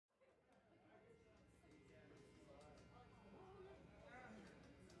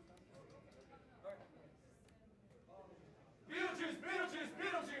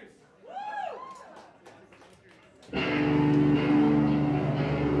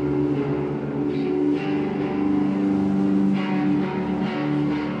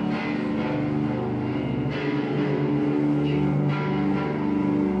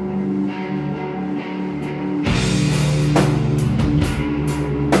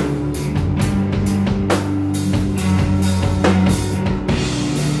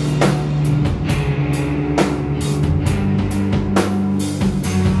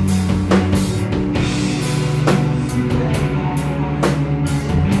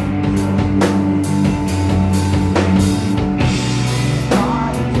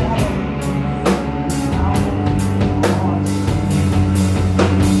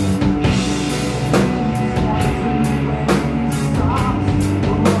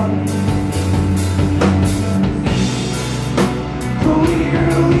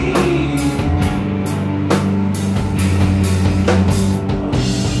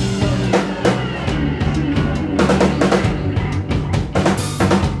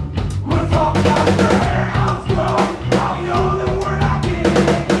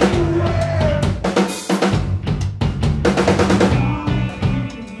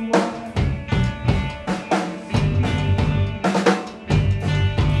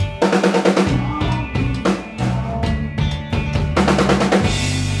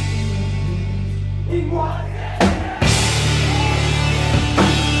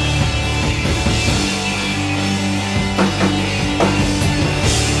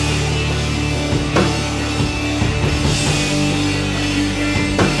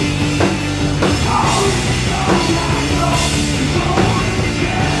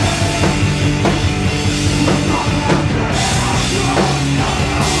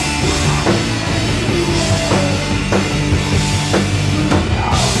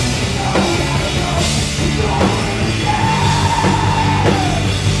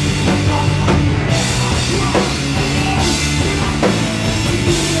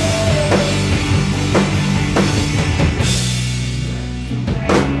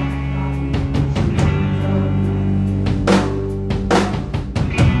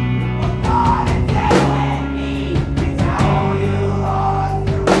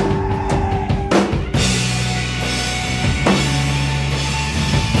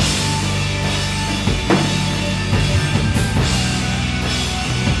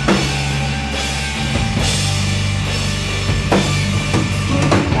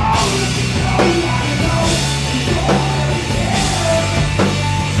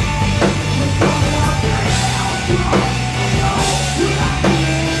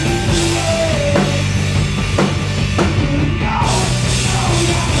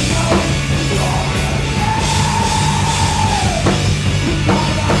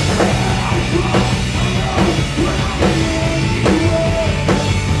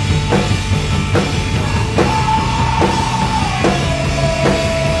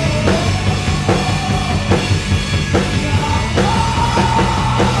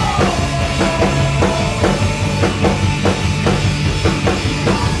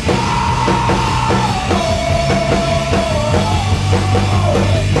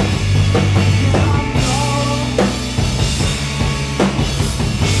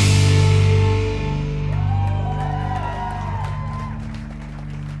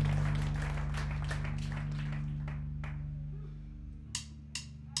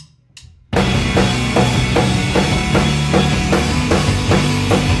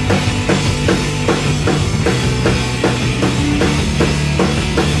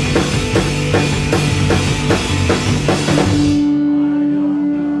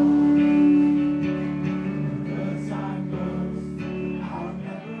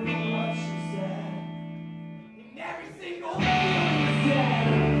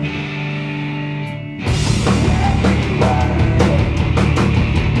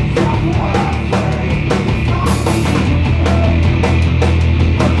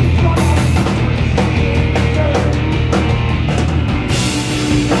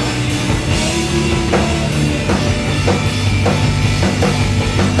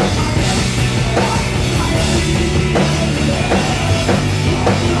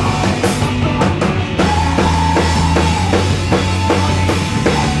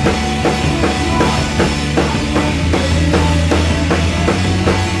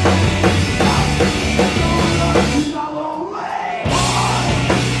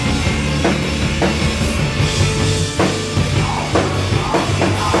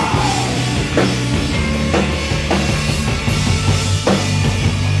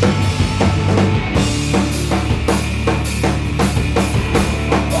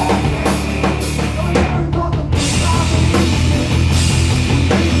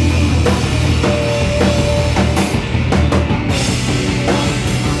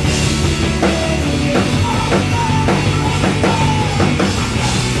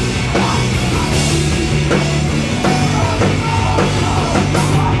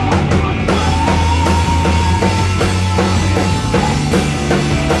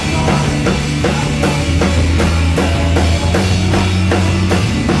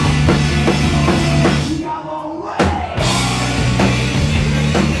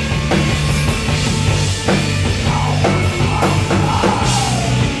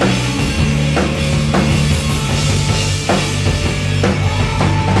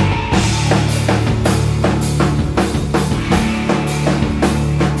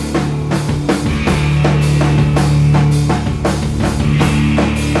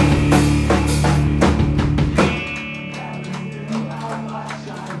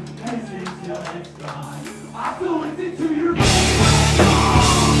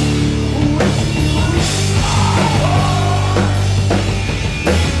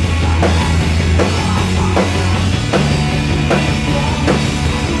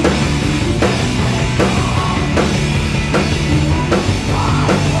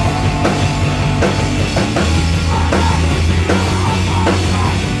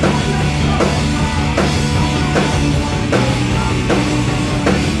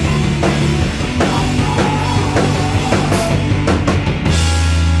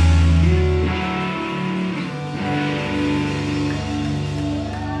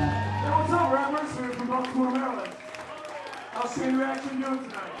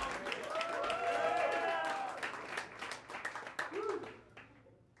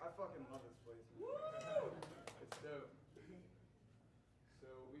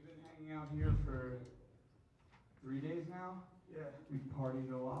Here for 3 days now. Yeah. We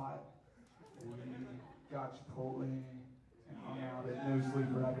partied a lot. We got Chipotle and hung out at No Sleep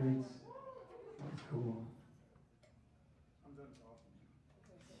Records. That was cool. I'm done talking.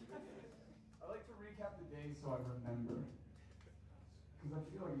 I like to recap the day so I remember. Because I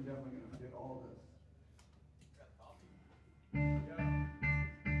feel like I'm definitely going to forget all of this. Yeah.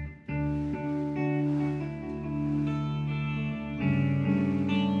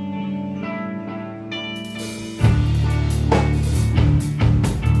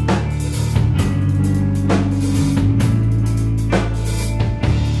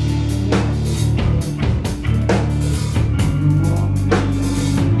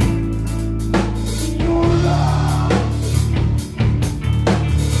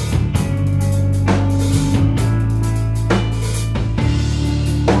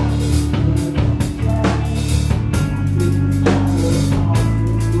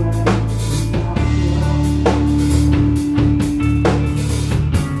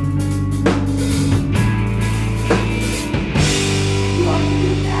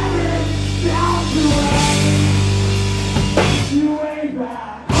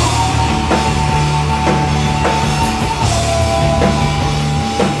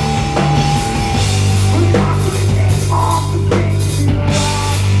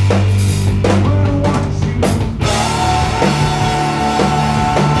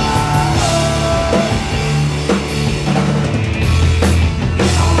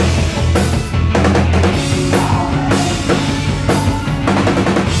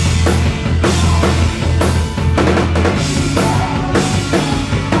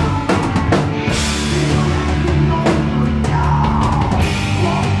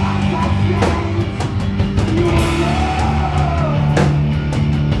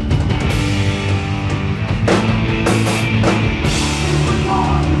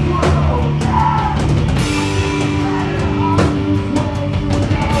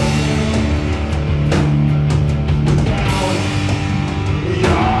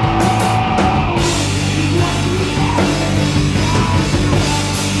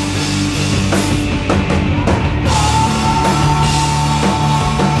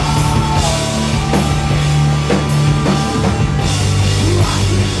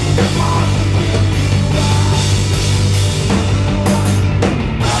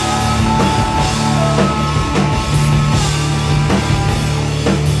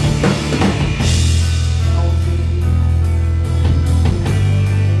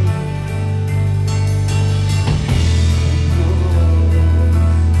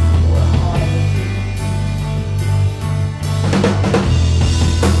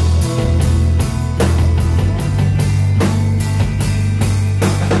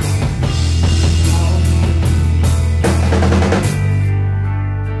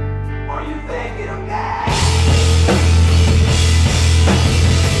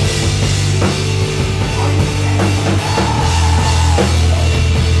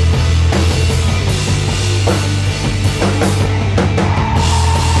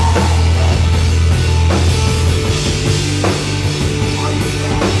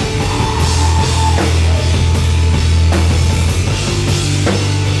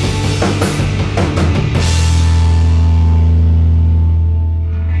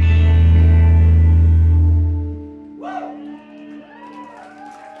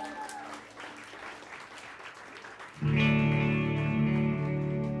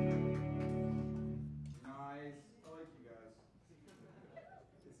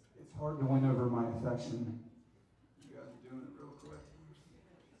 hard to win over my affection. You guys are doing it real quick.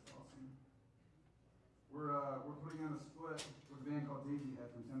 That's awesome. We're putting on a split with a band called Daisy Head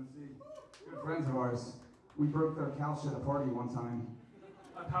from Tennessee. Good friends of ours. We broke their couch at a party one time.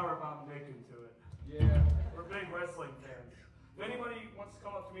 I power bomb Nick into it. Yeah. We're big wrestling fans. If anybody wants to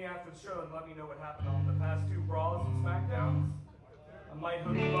come up to me after the show and let me know what happened on the past 2 Raws and SmackDowns, I might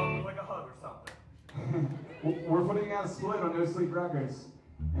hook you up with like a hug or something. We're putting out a split on No Sleep Records,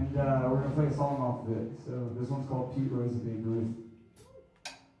 and we're going to play a song off of it. So this one's called Pete Rose and Babe Ruth.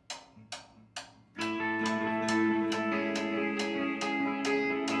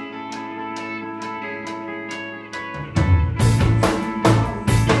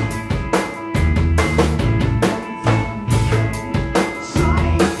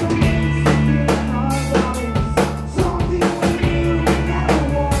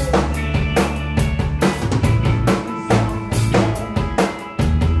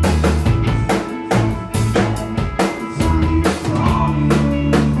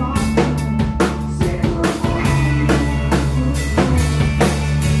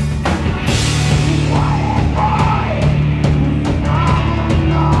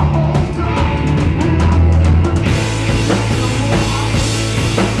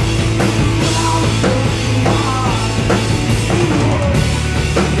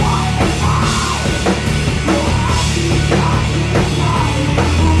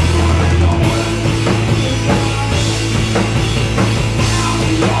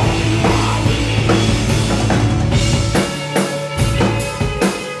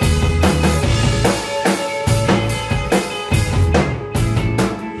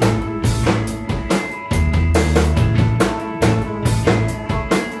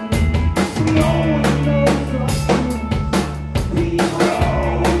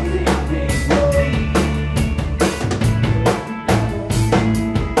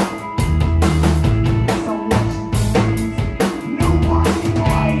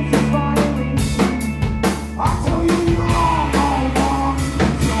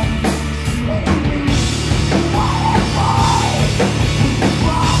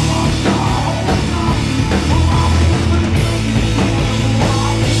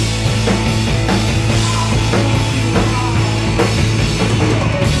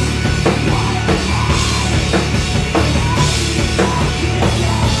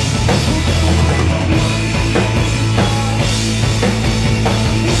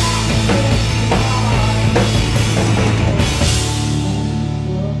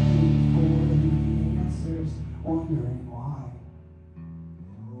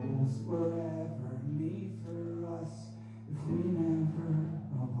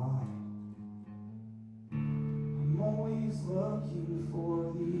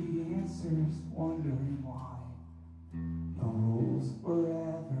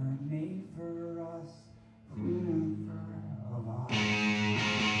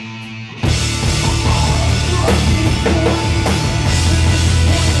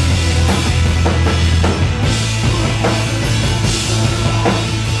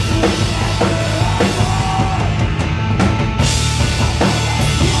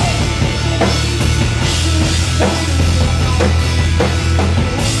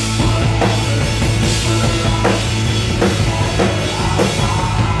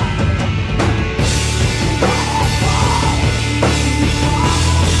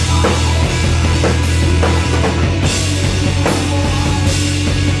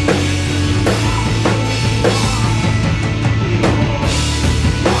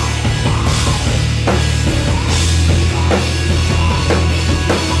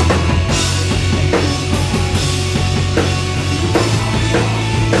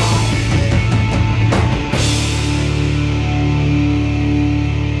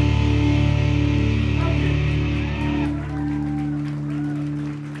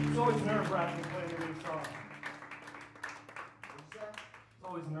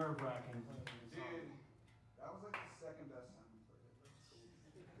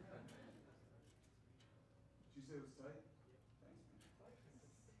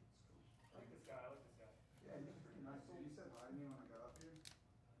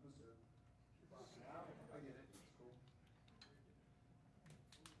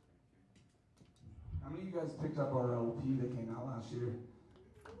 How many of you guys picked up our LP that came out last year?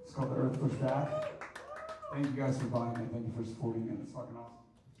 It's called The Earth Push Back. Thank you guys for buying it. Thank you for supporting it. It's fucking awesome.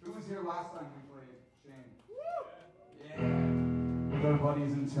 Who was here last time we played? Shane. Yeah. With our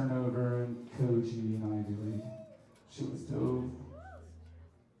buddies in Turnover and Koji and Ivy League. Shit was dope.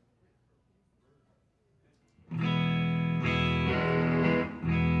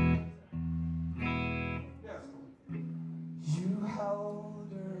 Yeah, it's cool. You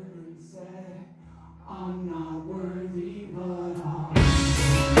held her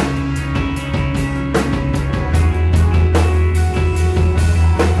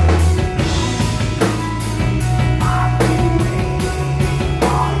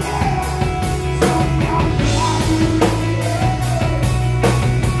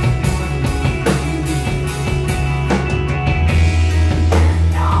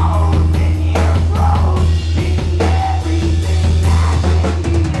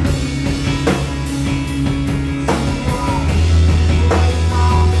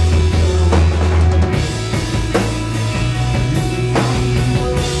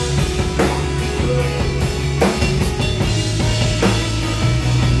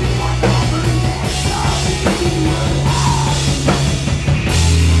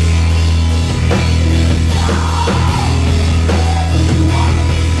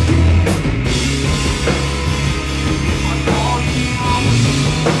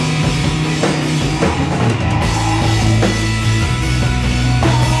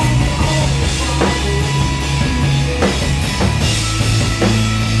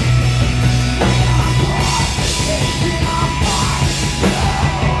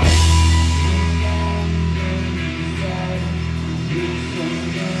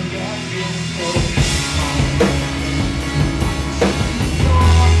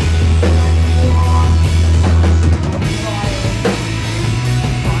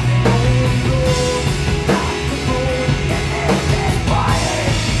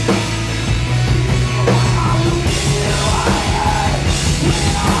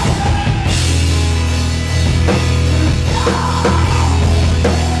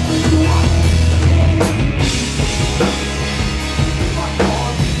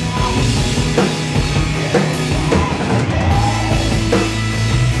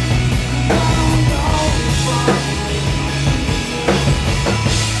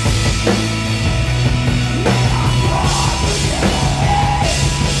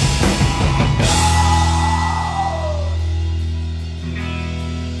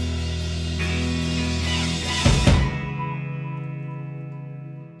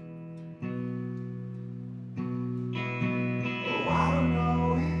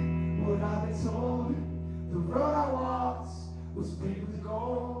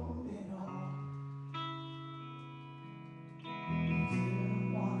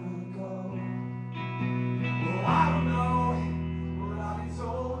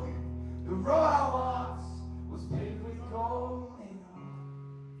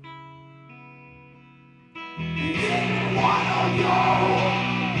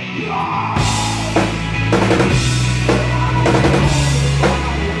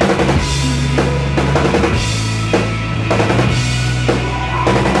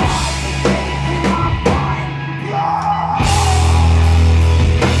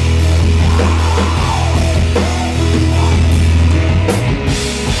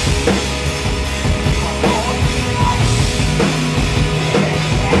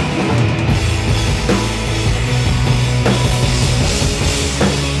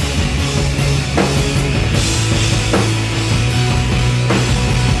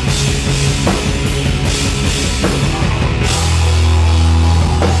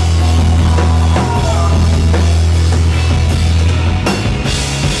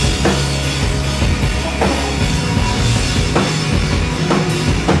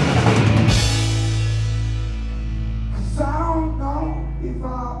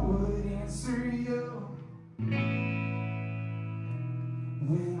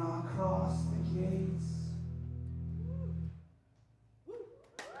When I cross the gates.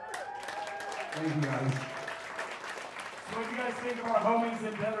 Thank you guys. So what do you guys think of our homies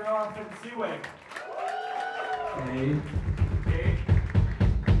in Better Off and Seaway? Hey. Okay.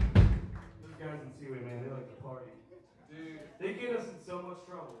 Those guys in Seaway, man, they like to party. Dude. They get us in so much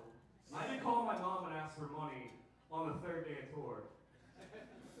trouble. I did call my mom and ask for money on the third day of tour.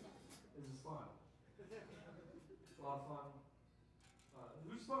 This is fun. It's a lot of fun.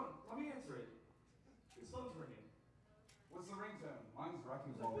 Who's phone? Let me answer it. Whose phone's ringing? What's the ringtone? Mine's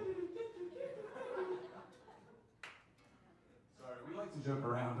Wrecking Ball. Sorry, we like to joke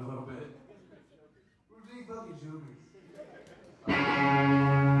around a little bit. We're big buggy jokers.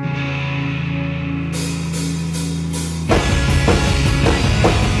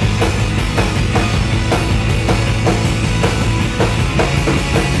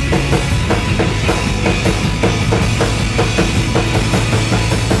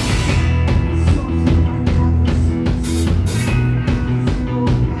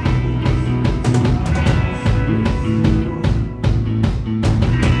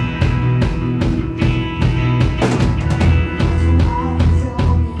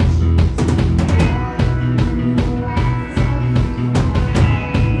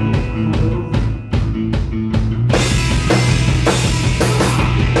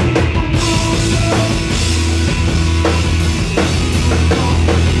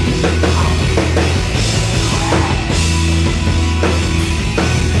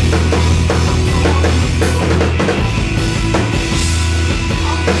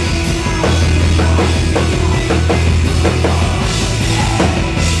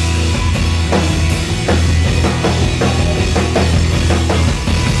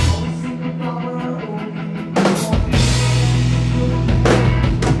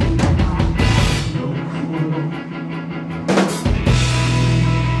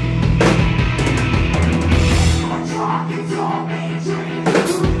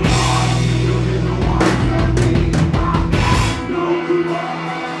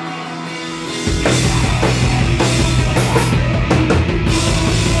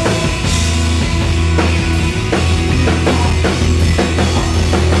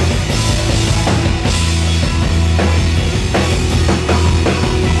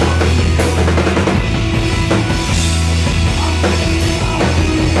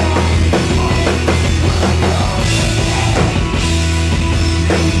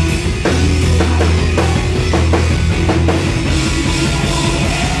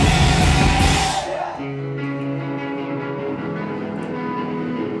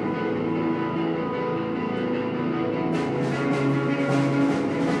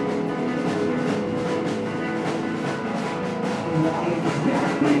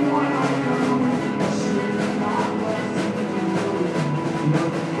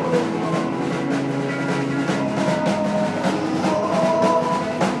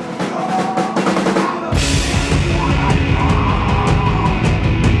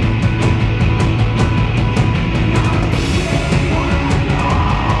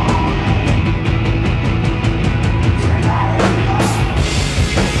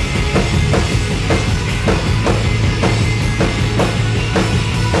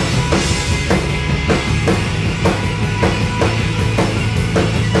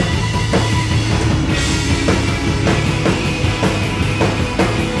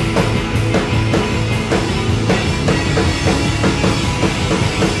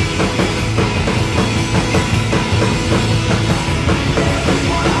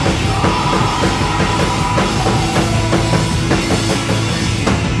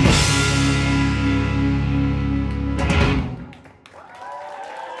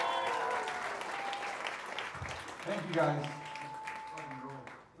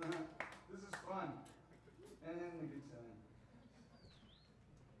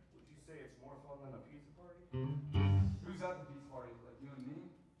 say it's more fun than a pizza party? Who's at the pizza party? Like you and me?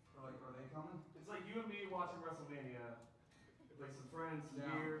 Or like, are they coming? It's like you and me watching WrestleMania. Like some friends,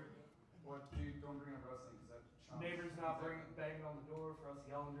 beer. What, dude, don't bring up wrestling because that chumps. Neighbors not banging on the door for us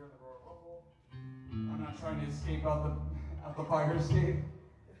yelling during the Royal Rumble. I'm not trying to escape out the fire escape.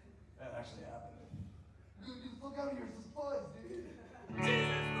 That actually happened. Dude, get the fuck out of here. It's a buzz, dude.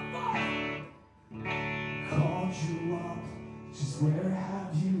 Called you up, just where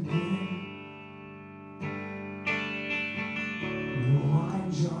have you been? Oh, I'm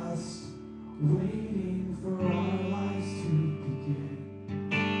just waiting for our lives to begin.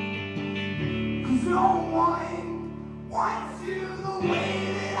 'Cause no one wants you the way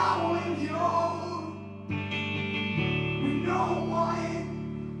that I want you. When no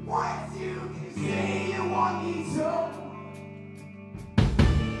one wants you, can you say you want me to?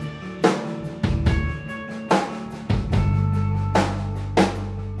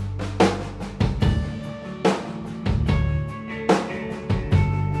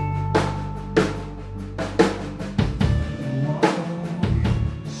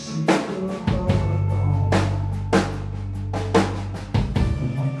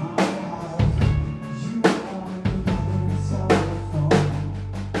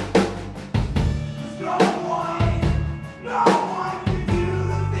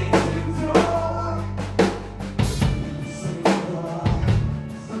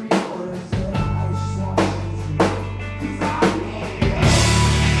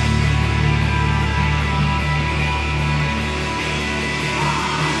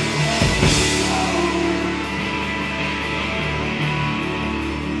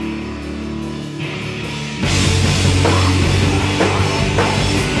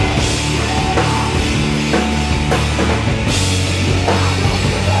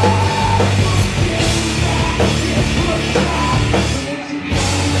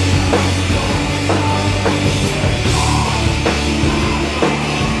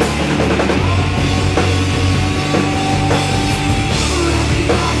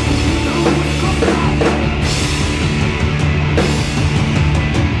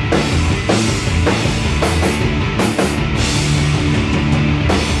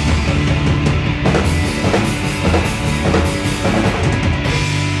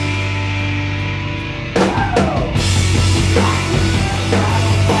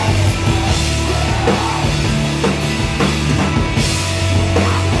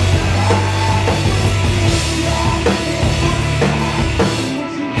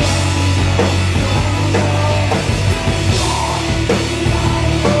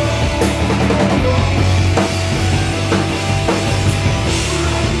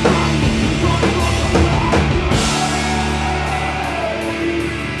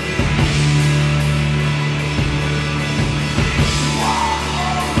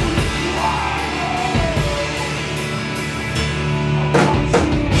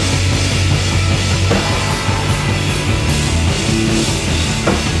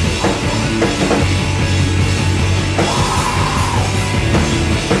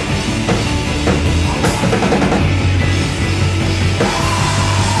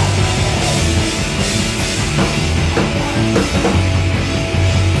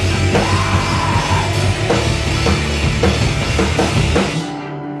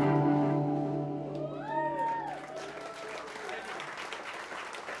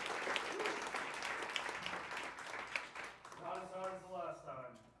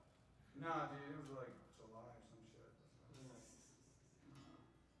 Nah, dude, it was like July or some shit.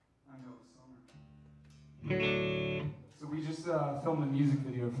 I know it was summer. So we just filmed a music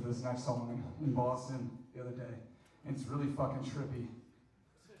video for this next song in Boston the other day. And it's really fucking trippy.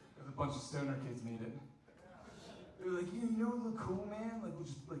 Because a bunch of stoner kids made it. They were like, you know what look cool, man? Like, we'll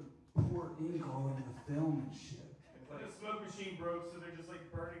just like pour ink all over the film and shit. But the smoke machine broke, so they're just like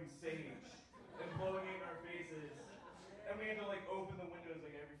burning sage and blowing it in our faces. And we had to like open the windows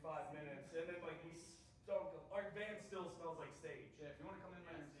like every 5 minutes. And then like we stunk. Our van still smells like sage. Yeah, if you want to come in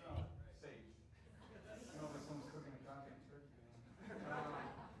there and smell sage. You know, this one's cooking a goddamn turkey.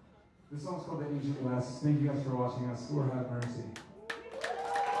 This song's called The Ancient West. Thank you guys for watching us. Lord have mercy.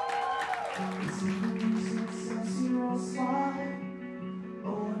 It's a music since you're slide.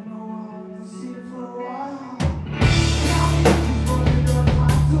 Oh, I know I haven't seen it for a while.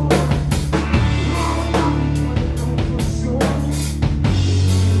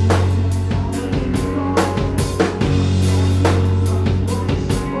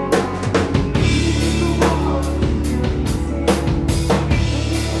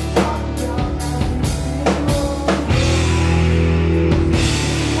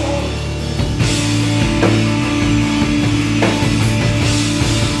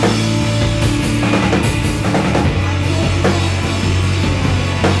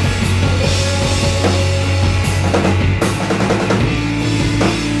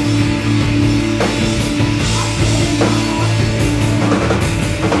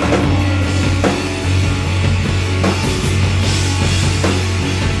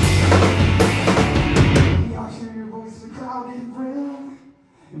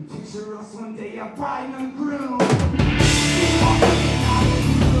 picture us one day, a bride and groom.